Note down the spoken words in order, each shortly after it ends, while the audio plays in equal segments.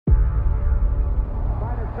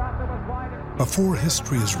Before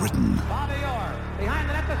history is written,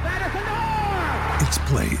 it's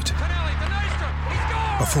played.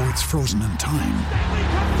 Before it's frozen in time,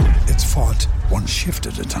 it's fought one shift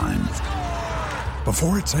at a time.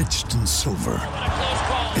 Before it's etched in silver,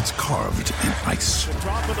 it's carved in ice.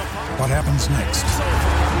 What happens next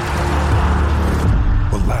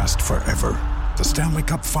will last forever. The Stanley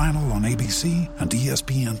Cup Final on ABC and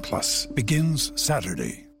ESPN Plus begins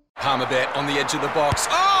Saturday. Palmerbet on the edge of the box.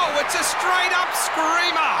 Oh, it's a straight-up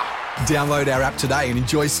screamer! Download our app today and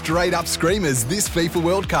enjoy straight-up screamers this FIFA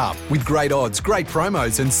World Cup with great odds, great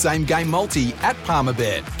promos and same-game multi at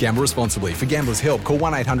Palmerbet. Gamble responsibly. For Gamblers' Help, call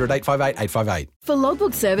 1-800-858-858. For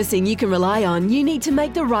logbook servicing you can rely on, you need to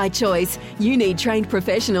make the right choice. You need trained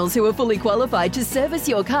professionals who are fully qualified to service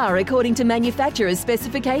your car according to manufacturer's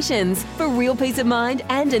specifications. For real peace of mind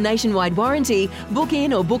and a nationwide warranty, book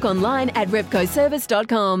in or book online at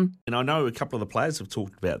repcoservice.com. And I know a couple of the players have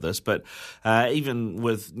talked about this, but even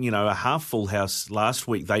with, a half full house last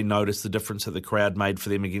week, they noticed the difference that the crowd made for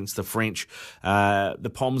them against the French.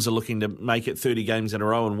 The Poms are looking to make it 30 games in a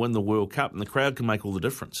row and win the World Cup, and the crowd can make all the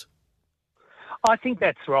difference. I think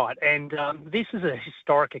that's right, and this is a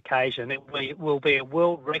historic occasion. It will be a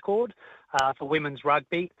world record for women's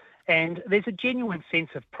rugby, and there's a genuine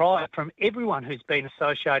sense of pride from everyone who's been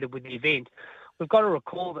associated with the event. We've got to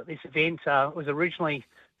recall that this event was originally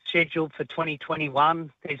scheduled for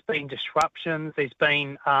 2021. There's been disruptions, there's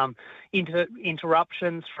been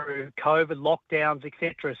interruptions through COVID, lockdowns,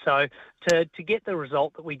 etc. So to get the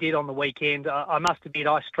result that we did on the weekend, I must admit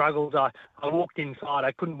I struggled. I walked inside,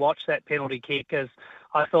 I couldn't watch that penalty kick because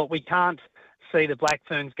I thought we can't see the Black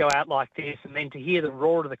Ferns go out like this and then to hear the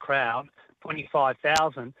roar of the crowd,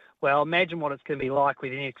 25,000, well, imagine what it's going to be like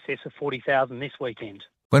with in excess of 40,000 this weekend.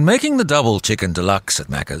 When making the double chicken deluxe at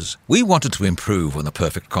Macca's, we wanted to improve on the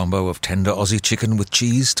perfect combo of tender Aussie chicken with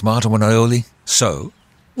cheese, tomato and aioli. So,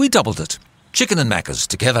 we doubled it. Chicken and Macca's,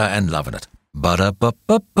 together and loving it.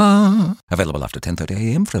 Ba-da-ba-ba-ba. Available after 10:30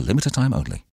 a.m. for a limited time only.